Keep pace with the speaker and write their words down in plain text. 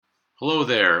Hello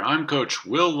there, I'm Coach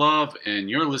Will Love, and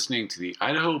you're listening to the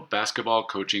Idaho Basketball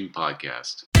Coaching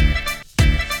Podcast.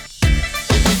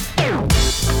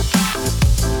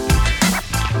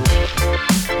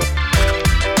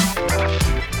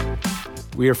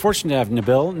 We are fortunate to have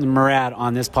Nabil Murad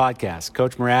on this podcast.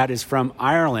 Coach Murad is from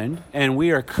Ireland, and we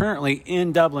are currently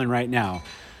in Dublin right now.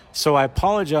 So I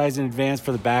apologize in advance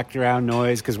for the background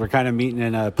noise because we're kind of meeting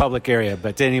in a public area.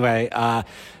 But anyway,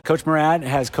 Coach Murad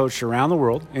has coached around the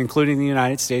world, including the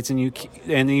United States and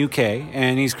the UK,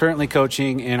 and he's currently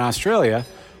coaching in Australia,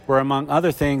 where, among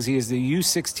other things, he is the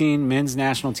U16 men's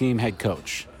national team head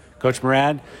coach. Coach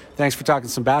Murad, thanks for talking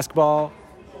some basketball.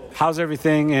 How's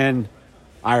everything in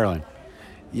Ireland?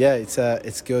 Yeah,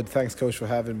 it's good. Thanks, Coach, for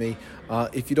having me.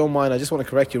 If you don't mind, I just want to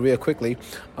correct you real quickly.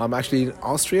 I'm actually in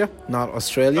Austria, not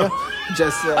Australia.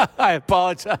 I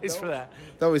apologize for that.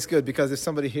 No, it's good because if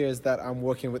somebody hears that I'm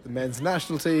working with the men's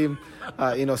national team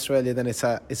in Australia, then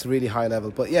it's really high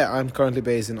level. But yeah, I'm currently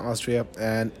based in Austria,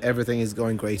 and everything is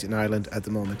going great in Ireland at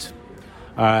the moment.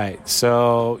 All right.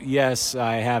 So, yes,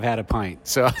 I have had a pint.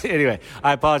 So, anyway,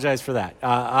 I apologize for that.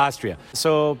 Austria.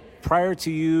 So, prior to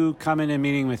you coming and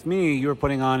meeting with me, you were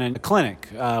putting on a clinic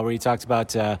where you talked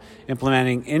about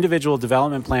implementing individual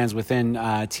development plans within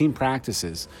team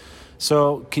practices.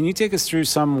 So can you take us through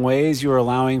some ways you are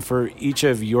allowing for each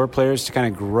of your players to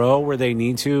kind of grow where they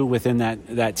need to within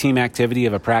that team activity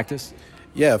of a practice?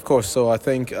 Yeah, of course. So I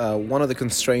think one of the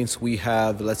constraints we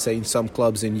have, let's say in some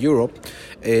clubs in Europe,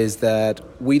 is that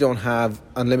we don't have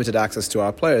unlimited access to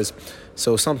our players.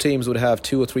 So some teams would have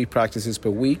 2 or 3 practices per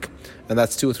week, and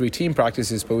that's 2 or 3 team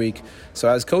practices per week. So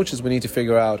as coaches, we need to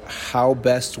figure out how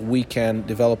best we can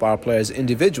develop our players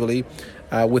individually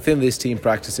within these team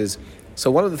practices. So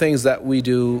one of the things that we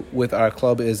do with our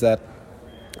club is that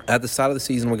at the start of the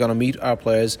season, we're going to meet our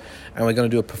players and we're going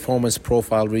to do a performance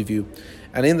profile review.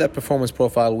 And in that performance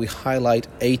profile, we highlight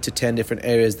 8 to 10 different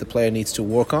areas the player needs to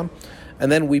work on.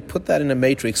 And then we put that in a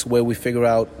matrix where we figure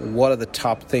out what are the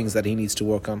top things that he needs to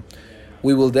work on.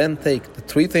 We will then take the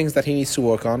 3 things that he needs to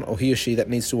work on, or he or she that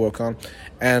needs to work on,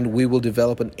 and we will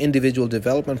develop an individual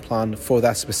development plan for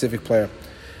that specific player.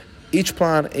 Each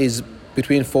plan is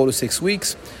between 4 to 6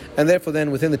 weeks, and therefore then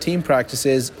within the team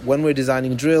practices, when we're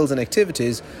designing drills and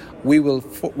activities, we will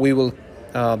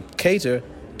cater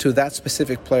to that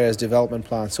specific player's development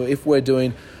plan. So if we're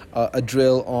doing a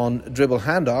drill on dribble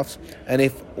handoffs, and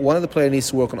if one of the players needs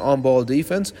to work on ball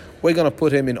defense, we're going to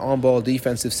put him in on-ball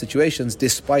defensive situations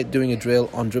despite doing a drill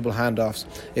on dribble handoffs.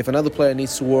 If another player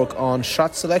needs to work on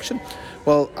shot selection,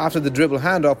 well, after the dribble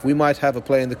handoff, we might have a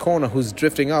player in the corner who's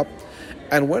drifting up,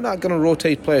 and we're not going to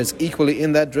rotate players equally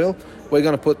in that drill. We're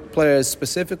going to put players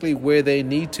specifically where they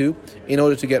need to in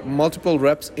order to get multiple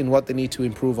reps in what they need to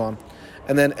improve on.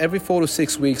 And then every 4 to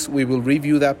 6 weeks, we will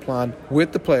review that plan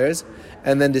with the players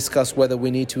and then discuss whether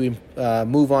we need to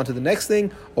move on to the next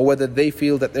thing or whether they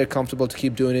feel that they're comfortable to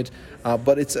keep doing it.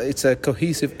 But it's a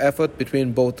cohesive effort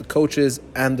between both the coaches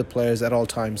and the players at all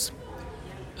times.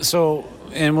 So,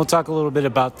 and we'll talk a little bit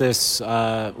about this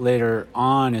later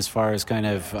on as far as kind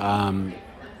of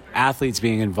athletes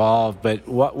being involved. But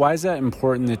why is that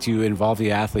important that you involve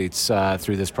the athletes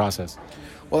through this process?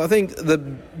 Well, I think the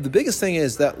biggest thing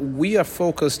is that we are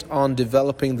focused on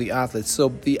developing the athletes. So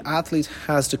the athlete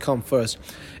has to come first.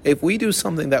 If we do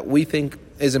something that we think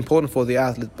is important for the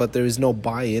athlete, but there is no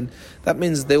buy-in, that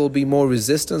means there will be more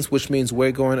resistance, which means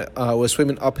we're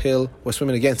swimming uphill, we're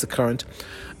swimming against the current.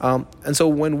 And so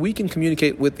when we can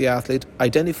communicate with the athlete,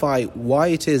 identify why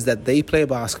it is that they play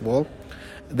basketball,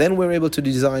 then we're able to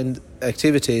design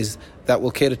activities that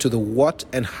will cater to the what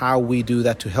and how we do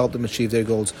that to help them achieve their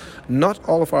goals. Not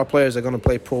all of our players are going to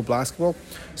play pro basketball,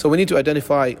 so we need to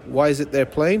identify why is it they're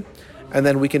playing, and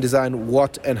then we can design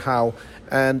what and how.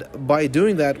 And by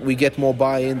doing that, we get more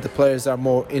buy-in. The players are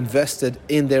more invested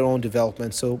in their own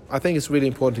development. So I think it's really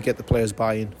important to get the players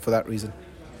buy-in for that reason.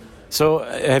 So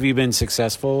have you been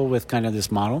successful with kind of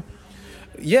this model?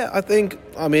 Yeah,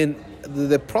 I mean,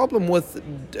 the problem with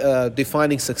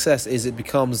defining success is it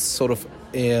becomes sort of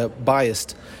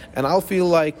biased. And I'll feel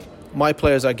like my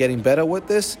players are getting better with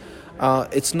this.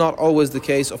 It's not always the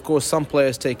case. Of course, some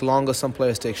players take longer, some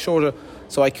players take shorter.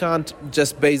 So I can't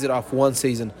just base it off one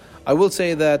season. I will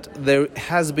say that there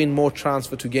has been more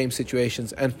transfer to game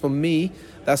situations. And for me,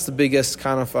 that's the biggest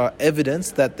kind of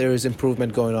evidence that there is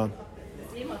improvement going on.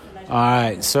 All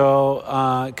right, so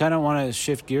kind of want to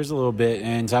shift gears a little bit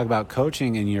and talk about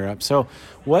coaching in Europe. So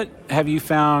what have you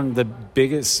found the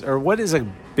biggest, or what is a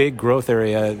big growth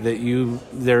area that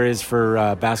there is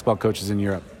for basketball coaches in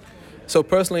Europe? So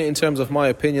personally, in terms of my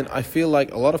opinion, I feel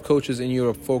like a lot of coaches in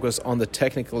Europe focus on the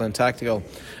technical and tactical.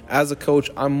 As a coach,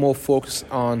 I'm more focused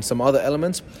on some other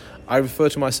elements. I refer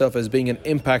to myself as being an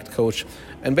impact coach.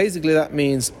 And basically that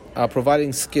means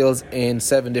providing skills in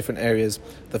 7 different areas.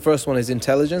 The first one is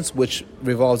intelligence, which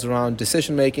revolves around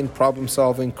decision making, problem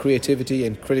solving, creativity,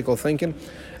 and critical thinking.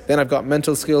 Then I've got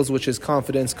mental skills, which is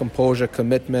confidence, composure,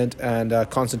 commitment, and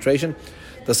concentration.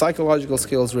 The psychological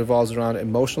skills revolves around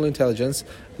emotional intelligence,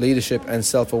 leadership, and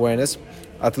self-awareness.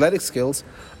 Athletic skills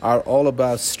are all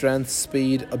about strength,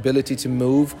 speed, ability to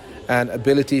move, and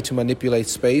ability to manipulate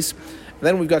space.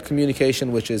 Then we've got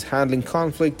communication, which is handling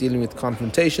conflict, dealing with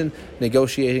confrontation,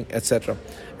 negotiating, etc.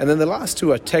 And then the last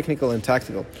 2 are technical and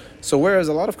tactical. So whereas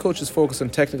a lot of coaches focus on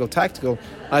technical, tactical,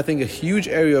 I think a huge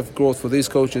area of growth for these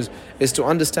coaches is to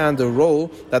understand the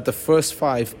role that the first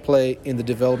 5 play in the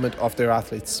development of their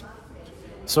athletes.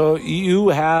 So you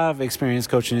have experience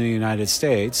coaching in the United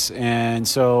States, and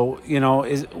so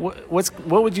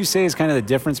what would you say is kind of the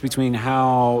difference between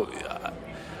how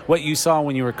what you saw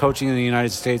when you were coaching in the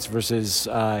United States versus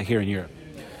here in Europe?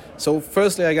 So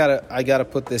firstly, I gotta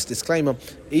put this disclaimer.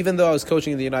 Even though I was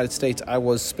coaching in the United States, I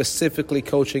was specifically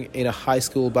coaching in a high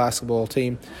school basketball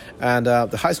team, and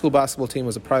the high school basketball team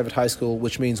was a private high school,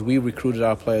 which means we recruited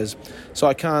our players. So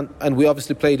I can't, and we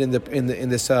obviously played in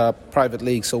this private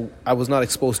league, so I was not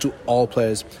exposed to all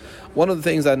players. One of the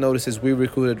things I noticed is we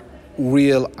recruited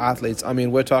real athletes. I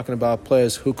mean, we're talking about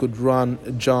players who could run,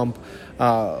 jump,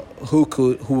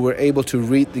 who were able to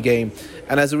read the game.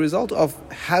 And as a result of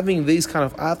having these kind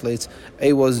of athletes,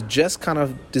 it was just kind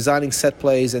of designing set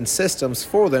plays and systems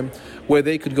for them where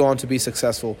they could go on to be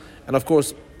successful. And of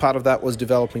course, part of that was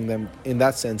developing them in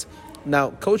that sense.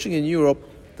 Now, coaching in Europe,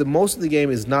 most of the game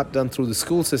is not done through the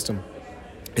school system.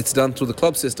 It's done through the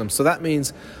club system. So that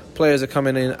means players are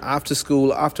coming in after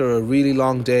school, after a really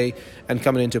long day, and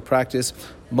coming into practice.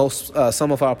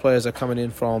 Some of our players are coming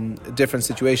in from different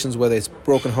situations, whether it's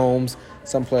broken homes.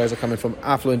 Some players are coming from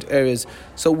affluent areas.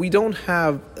 So we don't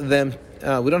have them.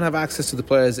 We don't have access to the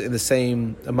players in the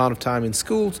same amount of time in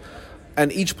schools,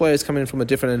 and each player is coming in from a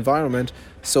different environment.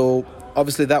 So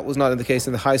obviously that was not the case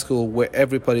in the high school, where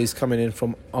everybody's coming in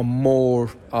from a more,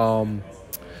 a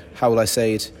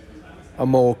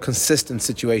more consistent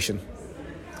situation.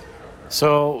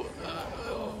 So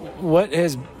what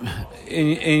has,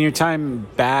 in your time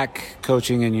back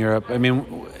coaching in Europe, I mean,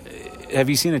 have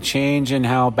you seen a change in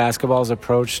how basketball is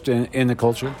approached in the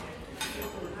culture?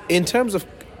 In terms of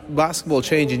basketball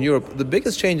change in Europe, the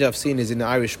biggest change I've seen is in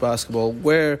Irish basketball,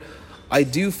 where I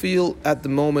do feel at the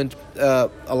moment a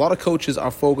lot of coaches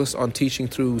are focused on teaching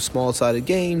through small-sided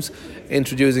games,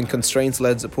 introducing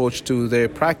constraints-led approach to their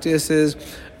practices.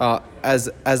 As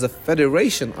a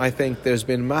federation, I think there's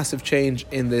been massive change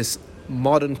in this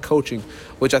modern coaching,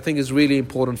 which I think is really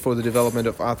important for the development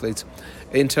of athletes.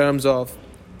 In terms of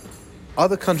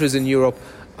other countries in Europe,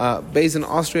 based in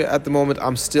Austria at the moment,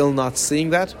 I'm still not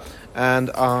seeing that. And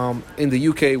in the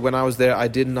UK, when I was there, I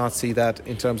did not see that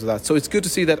in terms of that. So it's good to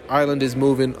see that Ireland is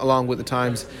moving along with the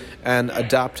times and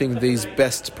adapting these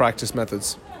best practice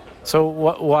methods. So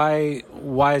why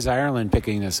is Ireland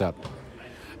picking this up?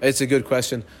 It's a good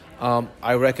question.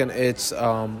 I reckon it's,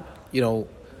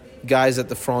 guys at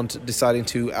the front deciding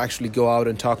to actually go out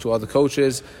and talk to other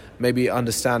coaches, maybe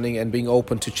understanding and being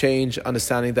open to change,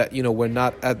 understanding that, we're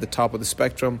not at the top of the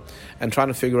spectrum, and trying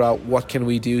to figure out what can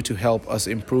we do to help us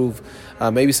improve.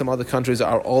 Maybe some other countries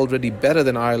are already better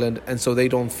than Ireland, and so they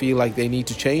don't feel like they need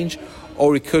to change.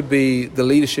 Or it could be the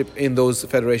leadership in those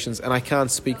federations, and I can't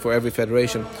speak for every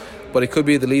federation, but it could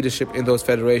be the leadership in those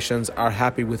federations are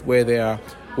happy with where they are,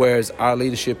 whereas our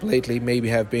leadership lately maybe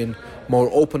have been more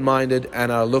open-minded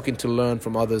and are looking to learn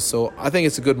from others. So I think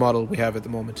it's a good model we have at the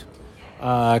moment.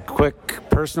 Quick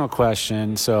personal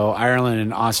question. So Ireland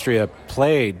and Austria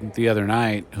played the other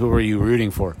night. Who were you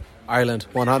rooting for? Ireland,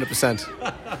 100%.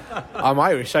 I'm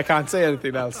Irish. I can't say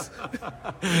anything else.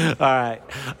 All right.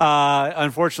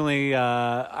 Unfortunately,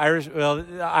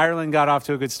 Ireland got off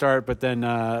to a good start, but then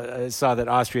I saw that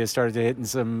Austria started to hitting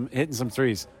some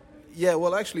threes. Yeah,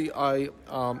 well, actually, I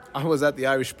was at the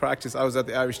Irish practice. I was at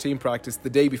the Irish team practice the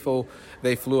day before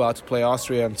they flew out to play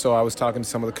Austria, and so I was talking to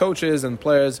some of the coaches and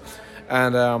players,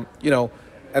 and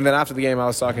and then after the game, I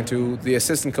was talking to the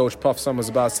assistant coach, Puff Summers,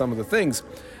 about some of the things.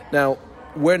 Now,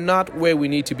 we're not where we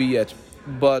need to be yet,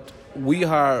 but we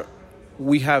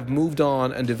have moved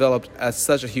on and developed at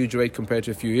such a huge rate compared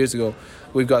to a few years ago.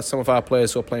 We've got some of our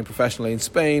players who are playing professionally in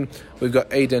Spain. We've got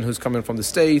Aiden, who's coming from the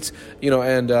States,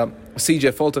 and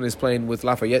CJ Fulton is playing with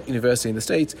Lafayette University in the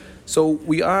States. So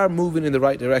we are moving in the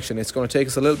right direction. It's going to take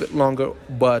us a little bit longer,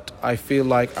 but I feel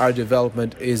like our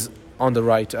development is on the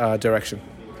right direction.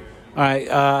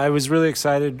 I was really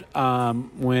excited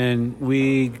when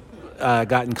we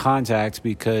got in contact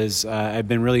because I've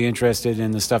been really interested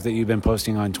in the stuff that you've been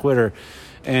posting on Twitter.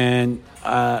 And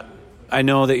I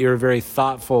know that you're very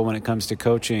thoughtful when it comes to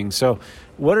coaching. So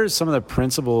what are some of the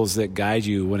principles that guide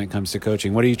you when it comes to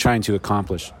coaching? What are you trying to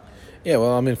accomplish? Yeah,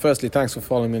 well, I mean, firstly, thanks for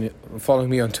following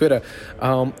me on Twitter.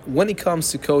 When it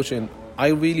comes to coaching, I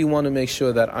really want to make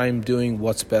sure that I'm doing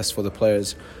what's best for the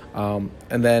players. And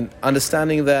then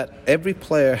understanding that every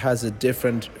player has a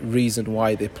different reason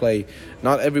why they play.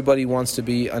 Not everybody wants to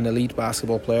be an elite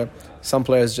basketball player. Some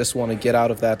players just want to get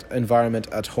out of that environment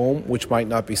at home, which might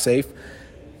not be safe.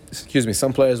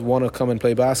 Some players want to come and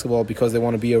play basketball because they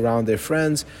want to be around their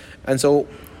friends. And so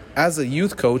as a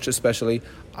youth coach especially,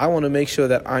 I want to make sure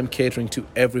that I'm catering to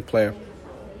every player.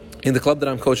 In the club that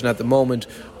I'm coaching at the moment,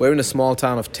 we're in a small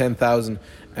town of 10,000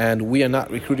 and we are not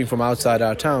recruiting from outside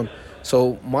our town.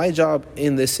 So my job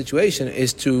in this situation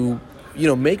is to,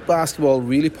 make basketball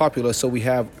really popular so we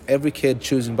have every kid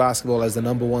choosing basketball as the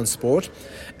number one sport,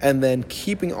 and then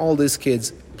keeping all these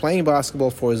kids playing basketball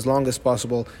for as long as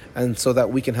possible, and so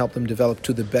that we can help them develop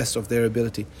to the best of their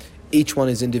ability. Each one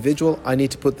is individual. I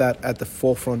need to put that at the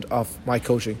forefront of my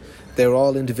coaching. They're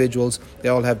all individuals. They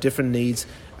all have different needs,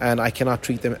 and I cannot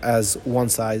treat them as one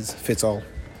size fits all.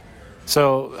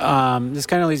 So this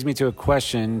kind of leads me to a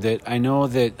question that I know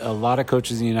that a lot of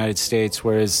coaches in the United States,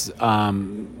 whereas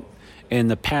in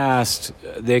the past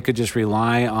they could just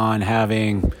rely on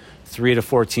having 3 to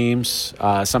 4 teams,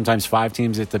 sometimes 5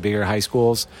 teams at the bigger high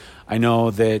schools. I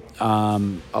know that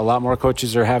a lot more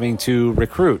coaches are having to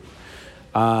recruit.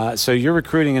 So you're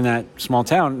recruiting in that small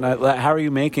town. How are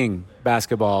you making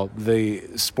basketball the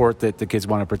sport that the kids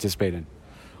want to participate in?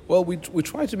 Well, we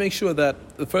try to make sure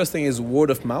that the first thing is word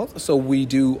of mouth. So we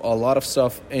do a lot of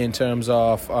stuff in terms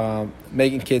of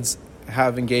making kids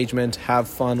have engagement, have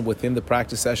fun within the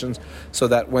practice sessions, so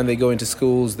that when they go into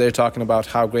schools, they're talking about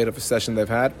how great of a session they've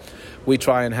had. We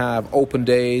try and have open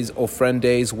days or friend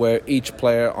days where each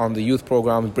player on the youth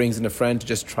program brings in a friend to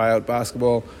just try out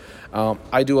basketball.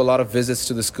 I do a lot of visits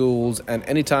to the schools, and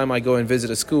anytime I go and visit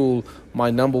a school,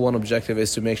 my number one objective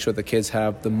is to make sure the kids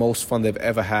have the most fun they've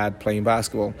ever had playing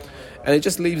basketball. And it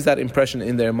just leaves that impression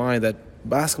in their mind that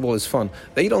basketball is fun.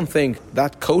 They don't think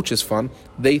that coach is fun,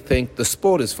 they think the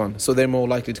sport is fun, so they're more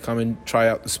likely to come and try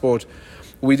out the sport.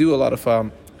 We do a lot of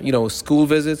school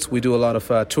visits. We do a lot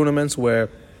of tournaments where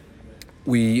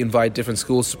we invite different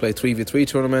schools to play 3v3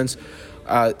 tournaments.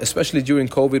 Especially during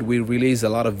COVID, we released a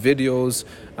lot of videos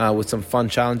with some fun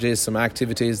challenges, some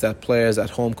activities that players at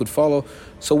home could follow.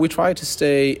 So we try to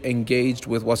stay engaged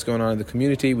with what's going on in the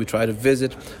community. We try to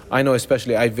visit. I know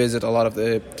especially I visit a lot of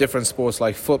the different sports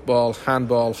like football,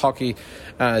 handball, hockey,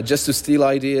 just to steal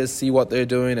ideas, see what they're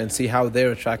doing and see how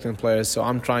they're attracting players. So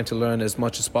I'm trying to learn as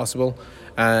much as possible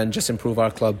and just improve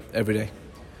our club every day.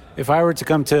 If I were to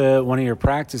come to one of your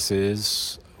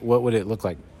practices, what would it look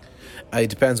like? It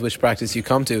depends which practice you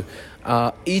come to.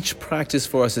 Each practice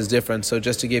for us is different. So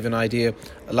just to give you an idea,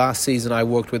 last season I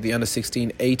worked with the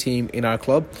Under-16 A team in our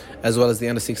club as well as the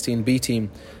Under-16 B team.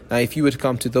 Now, if you were to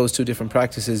come to those two different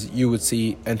practices, you would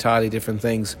see entirely different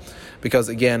things. Because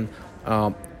again,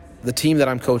 the team that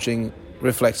I'm coaching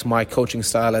reflects my coaching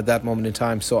style at that moment in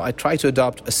time. So I try to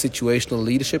adopt a situational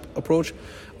leadership approach,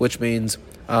 which means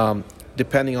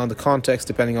depending on the context,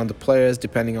 depending on the players,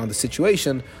 depending on the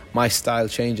situation, my style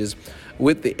changes.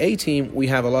 With the A team, we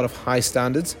have a lot of high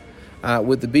standards.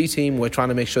 With the B team, we're trying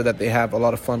to make sure that they have a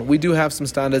lot of fun. We do have some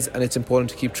standards, and it's important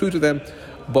to keep true to them,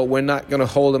 but we're not going to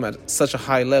hold them at such a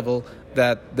high level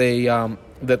that they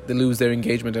lose their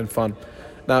engagement and fun.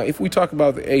 Now, if we talk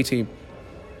about the A team,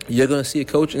 you're going to see a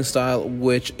coaching style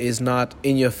which is not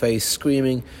in your face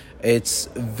screaming. It's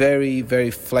very,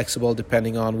 very flexible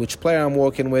depending on which player I'm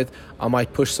working with. I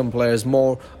might push some players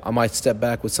more. I might step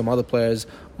back with some other players.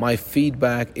 My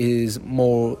feedback is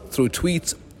more through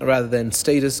tweets rather than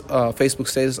Facebook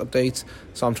status updates.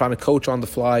 So I'm trying to coach on the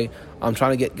fly. I'm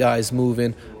trying to get guys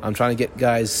moving. I'm trying to get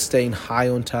guys staying high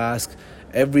on task.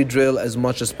 Every drill, as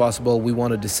much as possible, we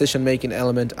want a decision-making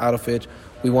element out of it.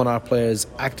 We want our players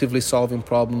actively solving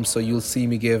problems. So you'll see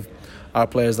me give our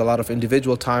players a lot of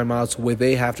individual timeouts where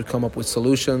they have to come up with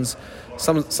solutions.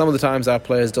 Some of the times our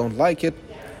players don't like it,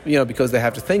 because they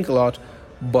have to think a lot.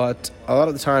 But a lot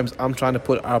of the times I'm trying to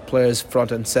put our players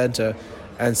front and center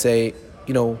and say,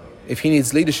 if he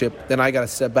needs leadership, then I got to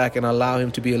step back and allow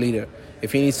him to be a leader.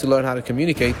 If he needs to learn how to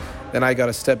communicate, then I got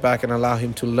to step back and allow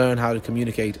him to learn how to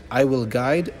communicate. I will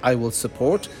guide, I will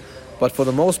support, but for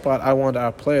the most part, I want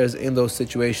our players in those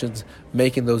situations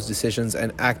making those decisions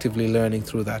and actively learning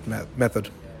through that method.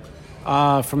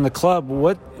 From the club,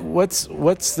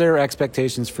 what's their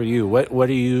expectations for you? What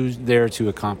are you there to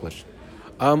accomplish?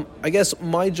 I guess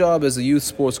my job as a youth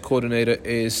sports coordinator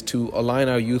is to align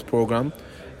our youth program,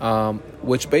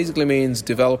 which basically means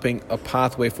developing a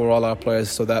pathway for all our players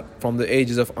so that from the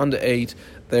ages of under 8,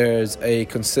 there's a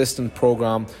consistent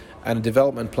program and a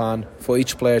development plan for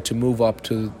each player to move up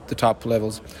to the top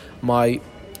levels. My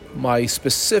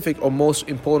specific or most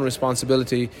important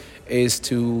responsibility is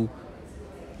to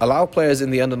allow players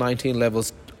in the under 19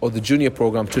 levels or the junior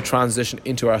program to transition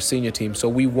into our senior team. So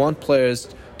we want players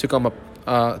to come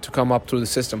up through the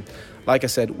system. Like I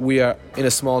said, we are in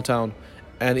a small town,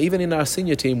 and even in our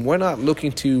senior team, we're not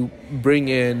looking to bring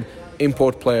in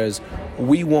import players.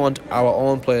 We want our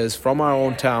own players from our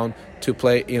own town to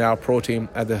play in our pro team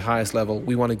at the highest level.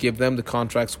 We want to give them the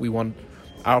contracts. We want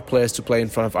our players to play in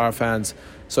front of our fans.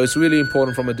 So it's really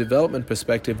important from a development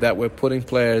perspective that we're putting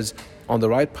players on the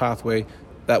right pathway,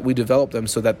 that we develop them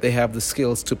so that they have the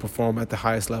skills to perform at the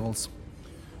highest levels.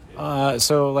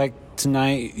 So like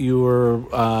tonight you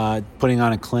were putting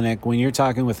on a clinic. When you're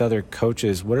talking with other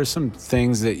coaches, what are some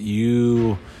things that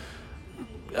you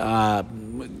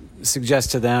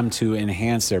suggest to them to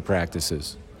enhance their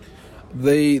practices?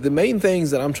 The main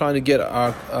things that I'm trying to get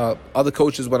our other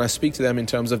coaches when I speak to them in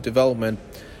terms of development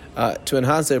to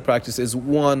enhance their practice is,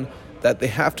 one, that they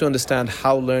have to understand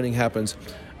how learning happens.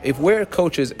 If we're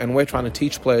coaches and we're trying to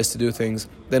teach players to do things,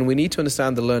 then we need to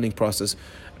understand the learning process.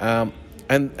 And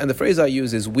the phrase I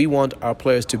use is, we want our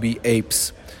players to be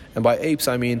apes. And by apes,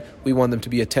 I mean we want them to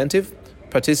be attentive,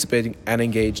 participating, and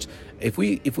engaged. If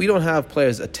we don't have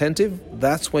players attentive,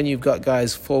 that's when you've got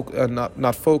guys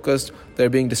not focused, they're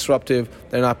being disruptive,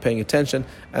 they're not paying attention,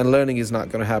 and learning is not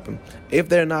going to happen. If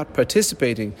they're not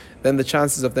participating, then the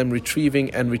chances of them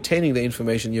retrieving and retaining the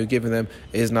information you're giving them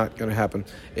is not going to happen.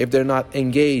 If they're not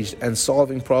engaged and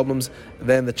solving problems,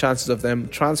 then the chances of them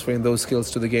transferring those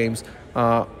skills to the games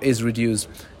is reduced.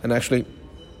 And actually,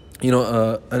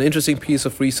 an interesting piece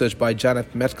of research by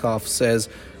Janet Metcalf says,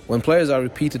 when players are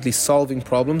repeatedly solving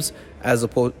problems as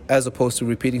opposed to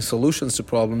repeating solutions to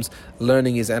problems,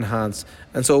 learning is enhanced.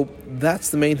 And so that's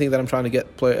the main thing that I'm trying to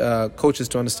get coaches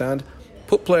to understand.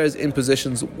 Put players in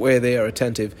positions where they are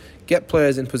attentive. Get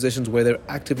players in positions where they're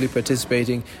actively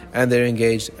participating and they're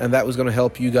engaged. And that was going to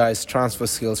help you guys transfer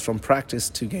skills from practice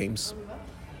to games.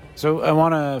 So I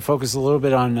want to focus a little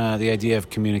bit on the idea of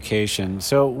communication.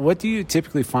 So what do you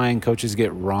typically find coaches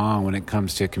get wrong when it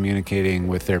comes to communicating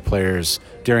with their players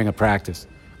during a practice?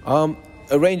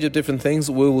 A range of different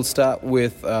things. We will start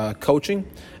with coaching.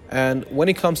 And when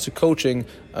it comes to coaching,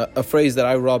 a phrase that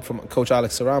I robbed from Coach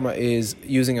Alex Sarama is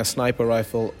using a sniper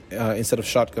rifle instead of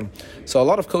shotgun. So a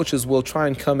lot of coaches will try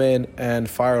and come in and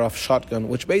fire off shotgun,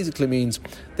 which basically means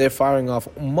they're firing off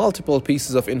multiple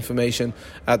pieces of information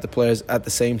at the players at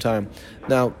the same time.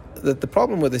 Now, the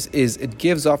problem with this is it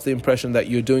gives off the impression that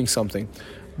you're doing something,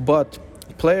 but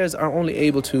players are only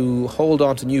able to hold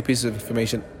on to new pieces of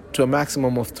information to a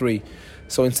maximum of 3.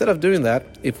 So instead of doing that,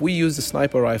 if we use the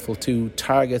sniper rifle to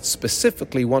target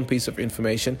specifically one piece of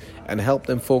information and help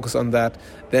them focus on that,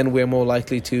 then we're more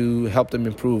likely to help them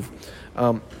improve.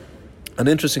 An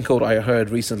interesting quote I heard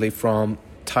recently from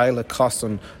Tyler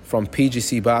Coston from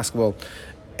PGC Basketball.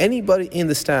 Anybody in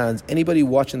the stands, anybody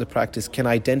watching the practice can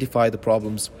identify the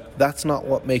problems. That's not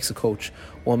what makes a coach.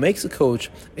 What makes a coach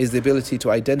is the ability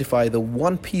to identify the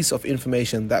one piece of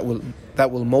information that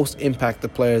will most impact the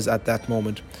players at that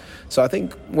moment. So I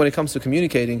think when it comes to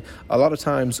communicating, a lot of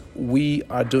times we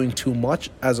are doing too much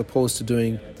as opposed to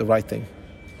doing the right thing.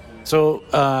 So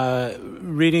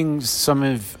reading some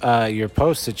of your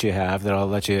posts that you have that I'll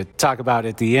let you talk about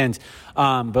at the end,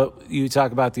 but you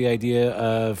talk about the idea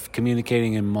of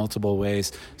communicating in multiple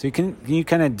ways. So can you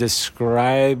kind of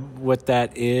describe what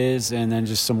that is, and then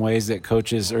just some ways that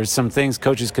coaches, or some things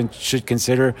coaches should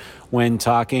consider when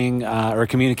talking or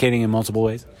communicating in multiple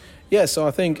ways? Yeah, so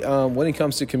I think when it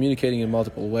comes to communicating in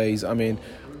multiple ways, I mean,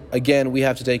 again, we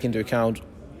have to take into account,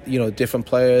 different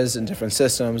players and different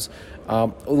systems.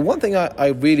 One thing I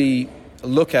really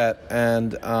look at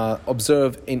and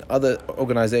observe in other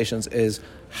organizations is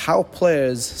how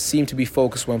players seem to be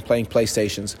focused when playing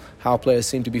PlayStations, how players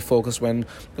seem to be focused when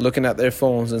looking at their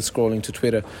phones and scrolling to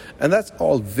Twitter. And that's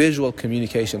all visual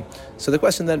communication. So the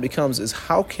question then becomes is,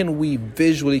 how can we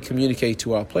visually communicate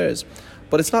to our players?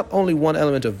 But it's not only one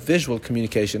element of visual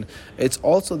communication, it's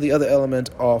also the other element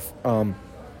of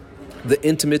the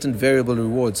intermittent variable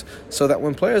rewards, so that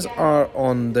when players are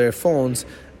on their phones,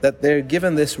 that they're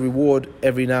given this reward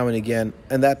every now and again,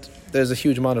 and that there's a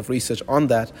huge amount of research on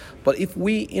that. But if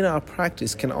we in our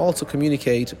practice can also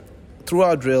communicate through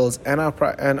our drills and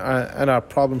our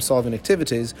problem solving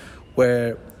activities,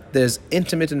 where there's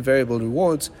intermittent variable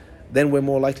rewards, then we're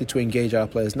more likely to engage our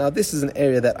players. Now, this is an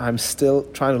area that I'm still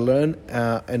trying to learn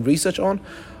and research on,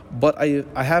 but I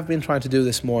have been trying to do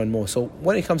this more and more. So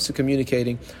when it comes to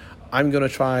communicating, I'm going to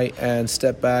try and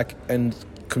step back and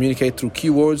communicate through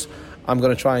keywords. I'm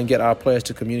going to try and get our players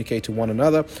to communicate to one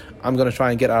another. I'm going to try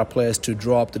and get our players to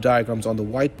draw up the diagrams on the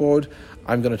whiteboard.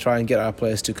 I'm going to try and get our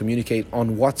players to communicate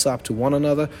on WhatsApp to one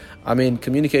another. I mean,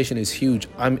 communication is huge.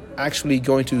 I'm actually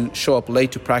going to show up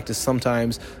late to practice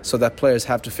sometimes so that players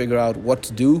have to figure out what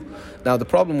to do. Now, the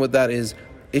problem with that is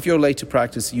if you're late to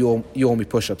practice, you owe me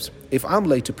push-ups. If I'm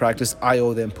late to practice, I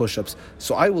owe them push-ups.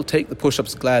 So I will take the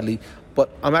push-ups gladly,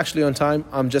 but I'm actually on time.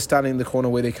 I'm just standing in the corner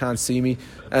where they can't see me,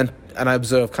 and I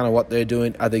observe kind of what they're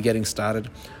doing. Are they getting started?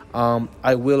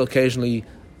 I will occasionally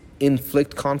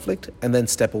inflict conflict and then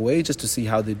step away just to see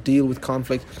how they deal with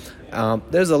conflict.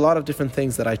 There's a lot of different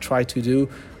things that I try to do,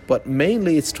 but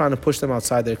mainly it's trying to push them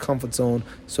outside their comfort zone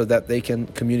so that they can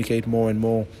communicate more and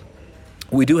more.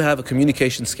 We do have a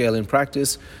communication scale in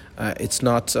practice. It's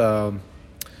not...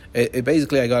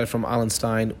 Basically, I got it from Alan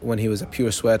Stein when he was at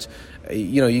Pure Sweat.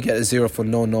 You get a 0 for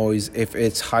no noise. If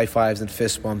it's high fives and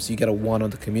fist bumps, you get a 1 on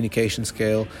the communication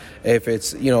scale. If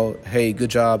it's, hey, good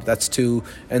job, that's 2,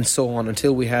 and so on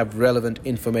until we have relevant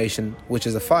information, which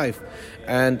is a 5.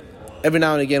 And every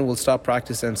now and again, we'll stop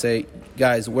practice and say,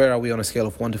 guys, where are we on a scale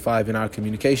of 1 to 5 in our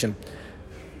communication?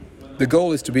 The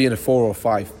goal is to be in a 4 or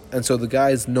 5. And so the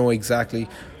guys know exactly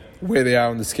where they are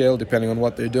on the scale depending on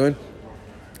what they're doing.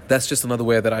 That's just another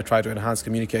way that I try to enhance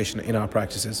communication in our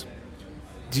practices.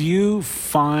 Do you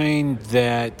find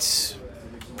that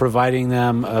providing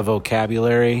them a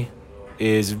vocabulary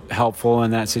is helpful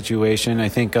in that situation? I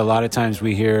think a lot of times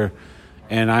we hear,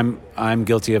 and I'm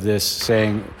guilty of this,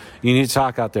 saying, you need to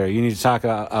talk out there,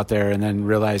 and then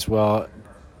realize, well,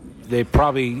 they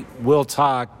probably will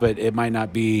talk, but it might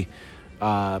not be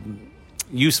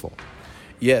useful.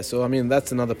 Yeah, so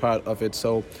that's another part of it.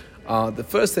 So the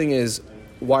first thing is,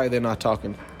 why they're not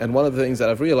talking. And one of the things that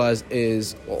I've realized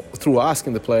is, through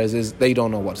asking the players, is they don't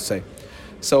know what to say.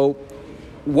 So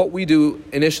what we do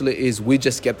initially is we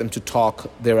just get them to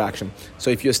talk their action. So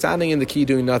if you're standing in the key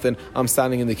doing nothing, I'm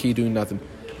standing in the key doing nothing.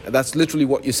 That's literally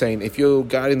what you're saying. If you're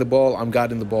guarding the ball, I'm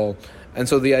guarding the ball. And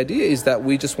so the idea is that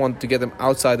we just want to get them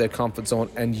outside their comfort zone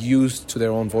and used to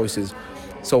their own voices.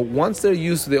 So once they're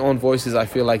used to their own voices, I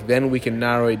feel like then we can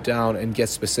narrow it down and get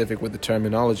specific with the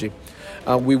terminology.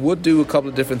 We would do a couple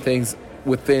of different things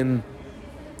within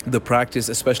the practice,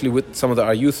 especially with some of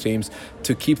our youth teams,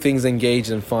 to keep things engaged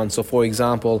and fun. So, for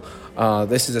example,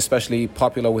 this is especially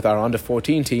popular with our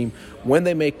under-14 team. When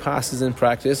they make passes in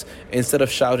practice, instead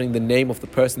of shouting the name of the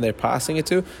person they're passing it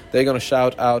to, they're going to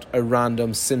shout out a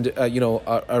random,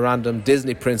 a random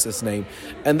Disney princess name,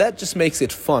 and that just makes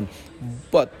it fun.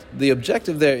 But the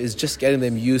objective there is just getting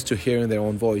them used to hearing their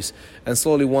own voice, and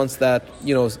slowly, once that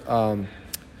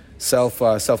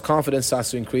self-confidence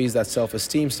starts to increase, that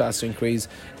self-esteem starts to increase,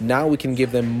 now we can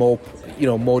give them more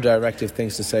directive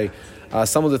things to say.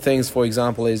 Some of the things, for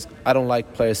example, is I don't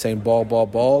like players saying ball, ball,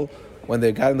 ball when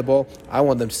they're guiding the ball. I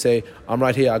want them to say, I'm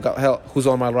right here, I got help, who's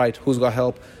on my right, who's got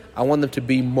help. I want them to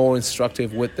be more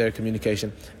instructive with their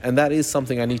communication. And that is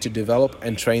something I need to develop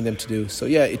and train them to do. So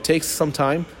yeah, it takes some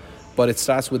time, but it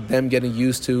starts with them getting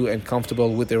used to and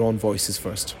comfortable with their own voices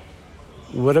first.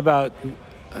 What about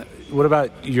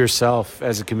yourself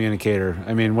as a communicator?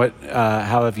 I mean,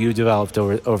 how have you developed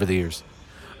over the years?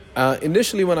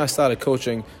 Initially, when I started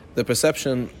coaching, the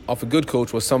perception of a good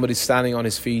coach was somebody standing on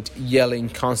his feet, yelling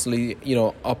constantly,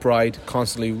 upright,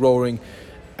 constantly roaring.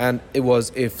 And it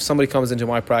was, if somebody comes into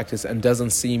my practice and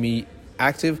doesn't see me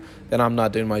active, then I'm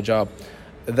not doing my job.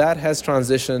 That has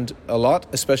transitioned a lot,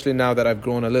 especially now that I've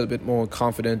grown a little bit more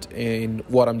confident in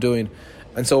what I'm doing.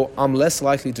 And so I'm less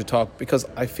likely to talk, because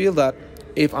I feel that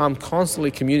if I'm constantly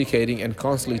communicating and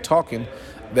constantly talking,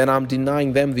 then I'm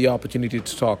denying them the opportunity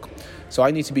to talk. So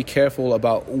I need to be careful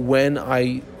about when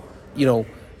I,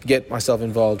 get myself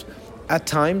involved. At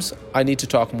times, I need to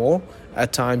talk more.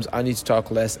 At times, I need to talk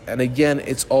less. And again,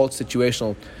 it's all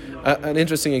situational. An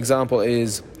interesting example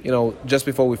is, just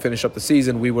before we finished up the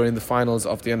season, we were in the finals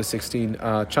of the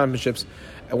Under-16 championships.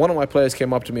 And one of my players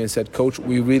came up to me and said, Coach,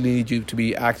 we really need you to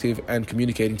be active and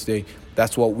communicating today.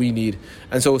 That's what we need.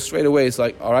 And so straight away, it's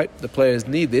like, all right, the players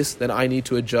need this, then I need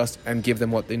to adjust and give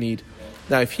them what they need.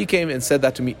 Now, if he came and said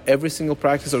that to me every single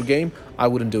practice or game, I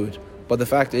wouldn't do it. But the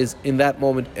fact is, in that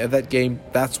moment, at that game,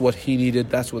 that's what he needed,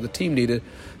 that's what the team needed.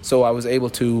 So I was able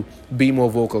to be more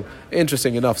vocal.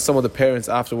 Interesting enough, some of the parents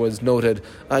afterwards noted,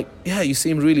 yeah, you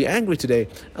seem really angry today.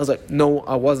 I was like, no,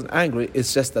 I wasn't angry.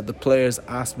 It's just that the players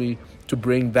asked me to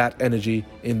bring that energy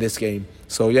in this game.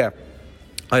 So yeah,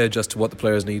 I adjust to what the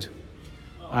players need.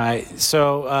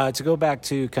 So to go back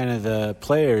to kind of the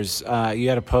players, you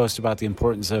had a post about the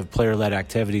importance of player-led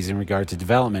activities in regard to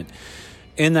development.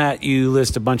 In that, you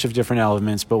list a bunch of different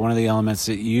elements, but one of the elements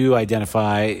that you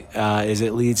identify is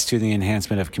it leads to the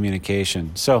enhancement of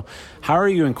communication. So how are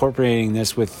you incorporating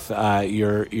this with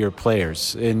your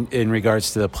players in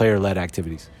regards to the player-led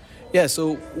activities? Yeah,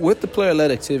 so with the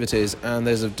player-led activities, and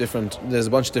there's a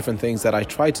bunch of different things that I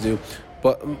try to do,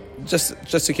 but just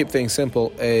to keep things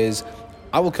simple is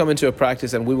I will come into a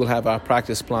practice and we will have our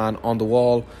practice plan on the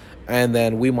wall, and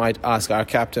then we might ask our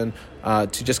captain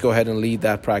to just go ahead and lead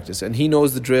that practice. And he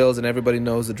knows the drills and everybody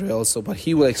knows the drills, but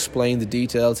he will explain the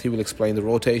details, he will explain the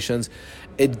rotations.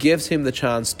 It gives him the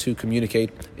chance to communicate.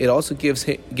 It also gives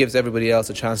everybody else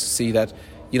a chance to see that,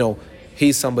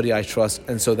 he's somebody I trust,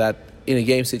 and so that in a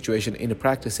game situation, in a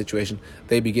practice situation,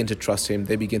 they begin to trust him,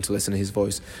 they begin to listen to his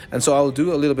voice. And so I'll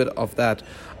do a little bit of that.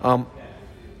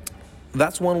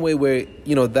 That's one way where,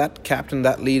 that captain,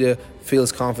 that leader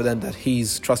feels confident that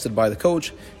he's trusted by the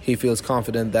coach. He feels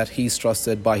confident that he's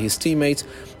trusted by his teammates.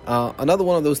 Another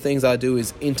one of those things I do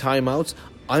is in timeouts,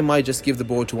 I might just give the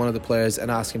board to one of the players and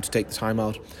ask him to take the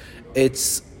timeout.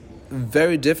 It's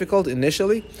very difficult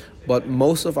initially, but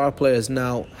most of our players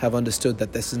now have understood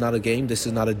that this is not a game, this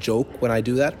is not a joke when I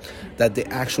do that they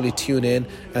actually tune in,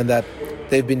 and that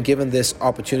they've been given this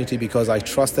opportunity because I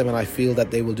trust them and I feel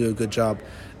that they will do a good job.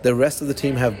 The rest of the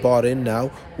team have bought in now,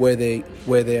 where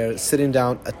they're sitting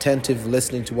down, attentive,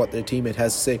 listening to what their teammate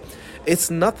has to say.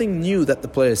 It's nothing new that the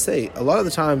players say. A lot of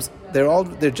the times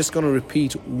they're just going to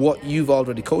repeat what you've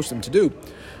already coached them to do.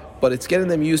 But it's getting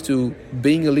them used to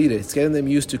being a leader. It's getting them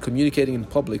used to communicating in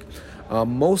public.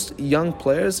 Most young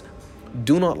players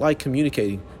do not like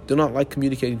communicating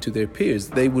to their peers.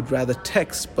 They would rather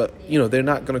text, but they're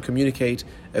not going to communicate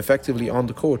effectively on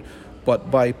the court.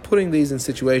 But by putting these in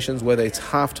situations, whether it's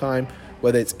halftime,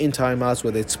 whether it's in timeouts,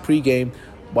 whether it's pre-game,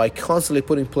 by constantly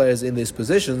putting players in these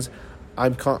positions,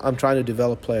 I'm trying to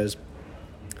develop players.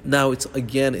 Now, it's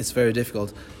very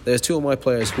difficult. There's two of my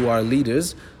players who are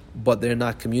leaders, but they're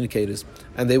not communicators.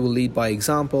 And they will lead by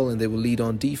example, and they will lead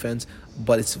on defense,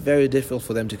 but it's very difficult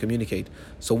for them to communicate.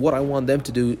 So what I want them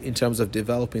to do in terms of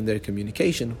developing their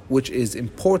communication, which is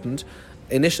important,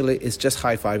 initially is just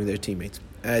high-fiving their teammates.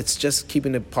 It's just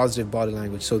keeping a positive body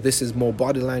language. So this is more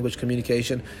body language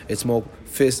communication. It's more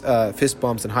fist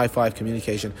bumps and high-five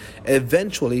communication.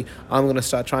 Eventually, I'm going to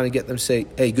start trying to get them to say,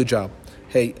 hey, good job.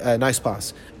 Hey, nice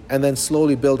pass. And then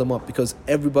slowly build them up, because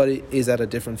everybody is at a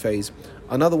different phase.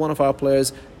 Another one of our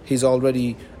players, he's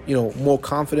already more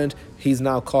confident. He's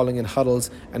now calling in huddles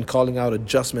and calling out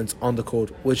adjustments on the court,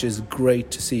 which is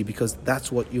great to see, because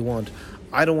that's what you want.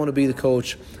 I don't want to be the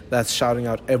coach that's shouting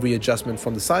out every adjustment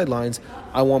from the sidelines.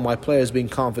 I want my players being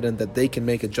confident that they can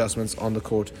make adjustments on the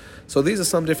court. So these are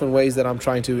some different ways that I'm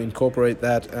trying to incorporate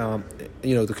that,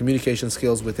 the communication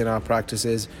skills within our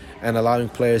practices, and allowing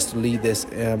players to lead this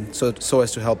so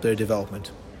as to help their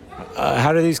development.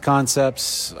 How do these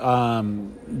concepts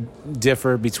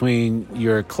differ between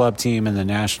your club team and the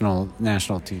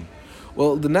national team?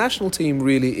 Well, the national team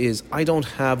really is, I don't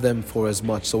have them for as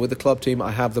much. So with the club team,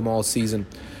 I have them all season.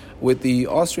 With the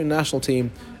Austrian national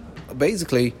team,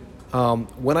 basically,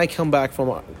 when I come back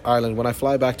from Ireland, when I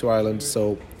fly back to Ireland,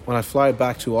 so when I fly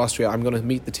back to Austria, I'm going to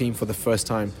meet the team for the first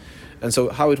time. And so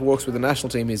how it works with the national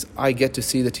team is I get to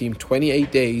see the team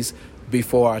 28 days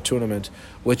before our tournament,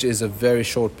 which is a very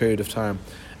short period of time.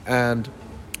 And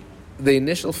the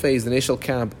initial phase, the initial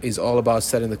camp, is all about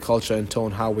setting the culture and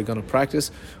tone, how we're going to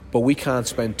practice. But we can't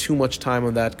spend too much time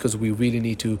on that, because we really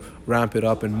need to ramp it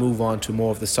up and move on to more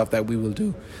of the stuff that we will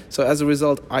do. So as a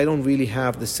result, I don't really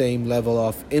have the same level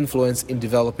of influence in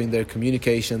developing their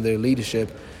communication, their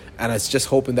leadership. And it's just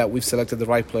hoping that we've selected the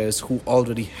right players who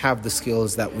already have the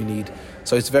skills that we need.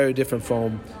 So it's very different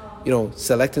from,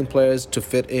 selecting players to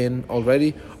fit in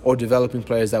already, or developing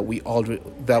players that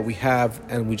we have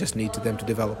and we just need them to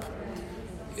develop.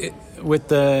 With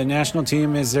the national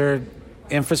team, is there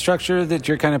infrastructure that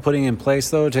you're kind of putting in place,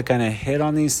 though, to kind of hit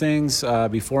on these things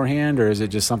beforehand, or is it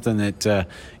just something that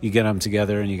you get them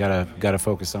together and you gotta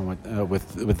focus on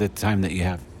with the time that you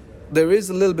have? There is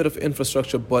a little bit of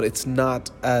infrastructure, but it's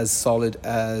not as solid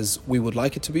as we would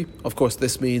like it to be. Of course,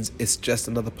 this means it's just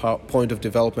another point of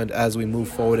development as we move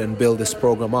forward and build this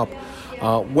program up.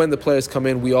 When the players come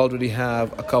in, we already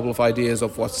have a couple of ideas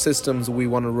of what systems we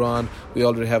want to run. We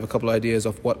already have a couple of ideas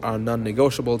of what our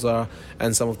non-negotiables are,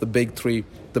 and some of the big three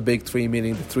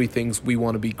meaning the three things we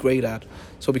want to be great at.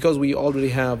 So because we already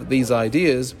have these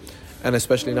ideas, and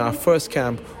especially in our first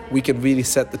camp, we can really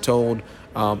set the tone,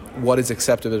 what is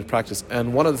acceptable in practice.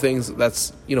 And one of the things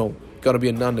that's going to be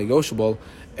a non-negotiable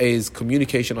is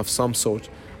communication of some sort.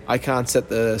 I can't set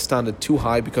the standard too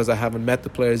high because I haven't met the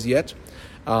players yet.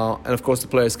 And of course, the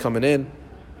players coming in,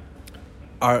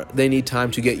 they need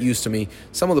time to get used to me.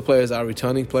 Some of the players are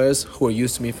returning players who are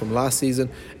used to me from last season,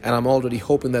 and I'm already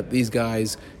hoping that these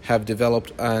guys have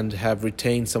developed and have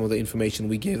retained some of the information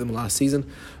we gave them last season.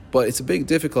 But it's a big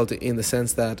difficulty in the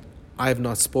sense that I have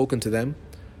not spoken to them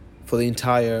for the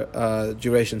entire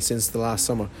duration since the last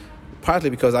summer, partly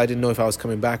because I didn't know if I was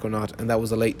coming back or not, and that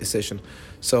was a late decision.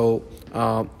 So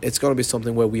it's going to be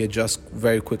something where we adjust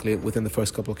very quickly within the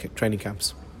first couple of training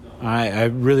camps. All right, I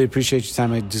really appreciate your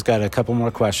time. I just got a couple more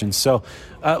questions. So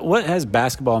what has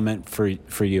basketball meant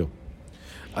for you?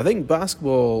 I think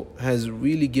basketball has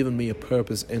really given me a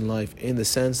purpose in life, in the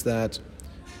sense that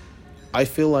I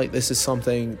feel like this is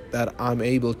something that I'm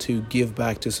able to give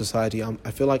back to society.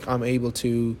 I feel like I'm able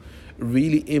to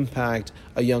really impact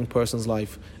a young person's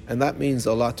life, and that means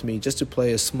a lot to me, just to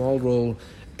play a small role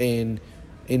in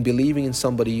believing in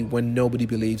somebody when nobody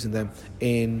believes in them,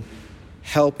 in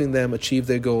helping them achieve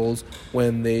their goals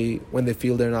when they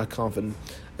feel they're not confident.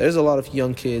 There's a lot of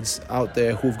young kids out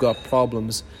there who've got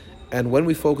problems, and when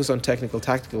we focus on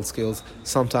tactical skills,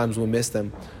 sometimes we miss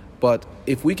them. But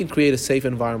if we can create a safe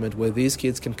environment where these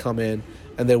kids can come in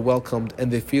and they're welcomed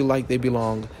and they feel like they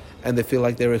belong and they feel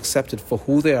like they're accepted for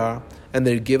who they are, and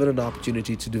they're given an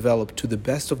opportunity to develop to the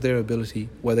best of their ability,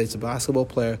 whether it's a basketball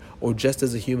player or just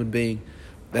as a human being,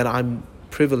 then I'm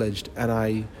privileged and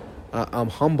I'm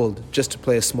humbled just to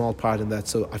play a small part in that.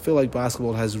 So I feel like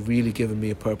basketball has really given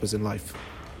me a purpose in life.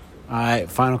 All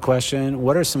right, final question.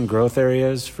 What are some growth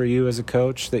areas for you as a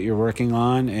coach that you're working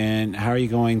on, and how are you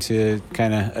going to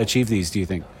kind of achieve these, do you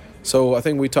think? So I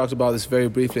think we talked about this very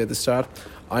briefly at the start.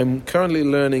 I'm currently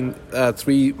learning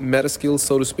 3 meta skills,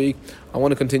 so to speak. I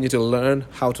want to continue to learn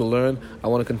how to learn. I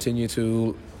want to continue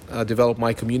to develop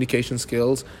my communication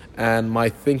skills and my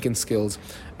thinking skills.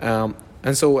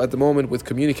 And so at the moment with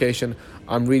communication,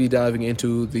 I'm really diving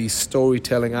into the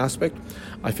storytelling aspect.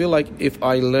 I feel like if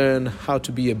I learn how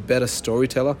to be a better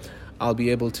storyteller, I'll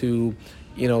be able to,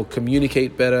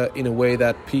 communicate better in a way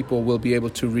that people will be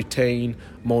able to retain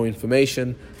more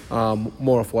information,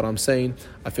 more of what I'm saying.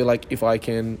 I feel like if I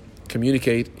can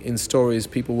communicate in stories,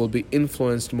 people will be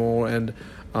influenced more, and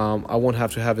I won't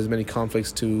have to have as many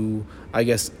conflicts to,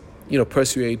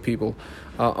 persuade people.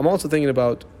 I'm also thinking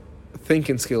about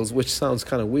thinking skills, which sounds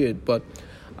kind of weird, but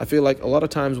I feel like a lot of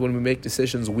times when we make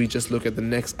decisions, we just look at the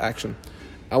next action.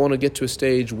 I want to get to a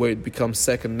stage where it becomes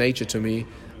second nature to me,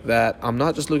 that I'm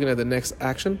not just looking at the next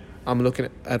action, I'm looking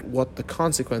at what the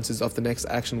consequences of the next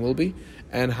action will be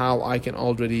and how I can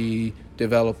already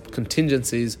develop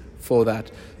contingencies for that.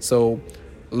 So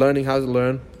learning how to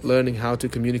learn, learning how to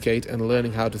communicate, and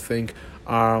learning how to think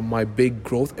are my big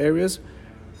growth areas.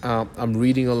 I'm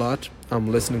reading a lot.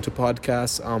 I'm listening to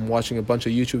podcasts. I'm watching a bunch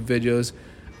of YouTube videos.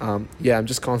 I'm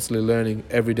just constantly learning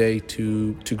every day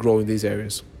to grow in these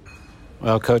areas.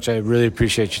 Well, Coach, I really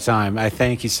appreciate your time. I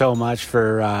thank you so much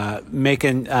for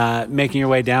making your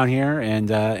way down here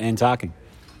and talking.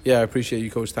 Yeah, I appreciate you,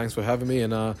 Coach. Thanks for having me,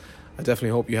 and I definitely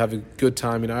hope you have a good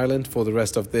time in Ireland for the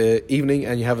rest of the evening,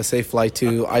 and you have a safe flight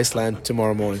to Iceland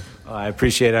tomorrow morning. I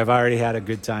appreciate it. I've already had a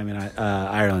good time in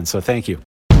Ireland, so thank you.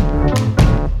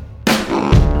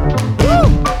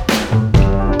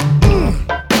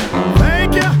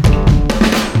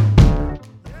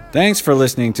 Thanks for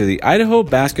listening to the Idaho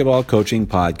Basketball Coaching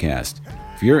Podcast.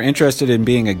 If you're interested in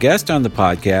being a guest on the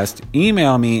podcast,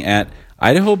 email me at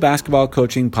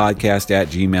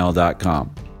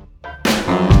idahobasketballcoachingpodcast@gmail.com.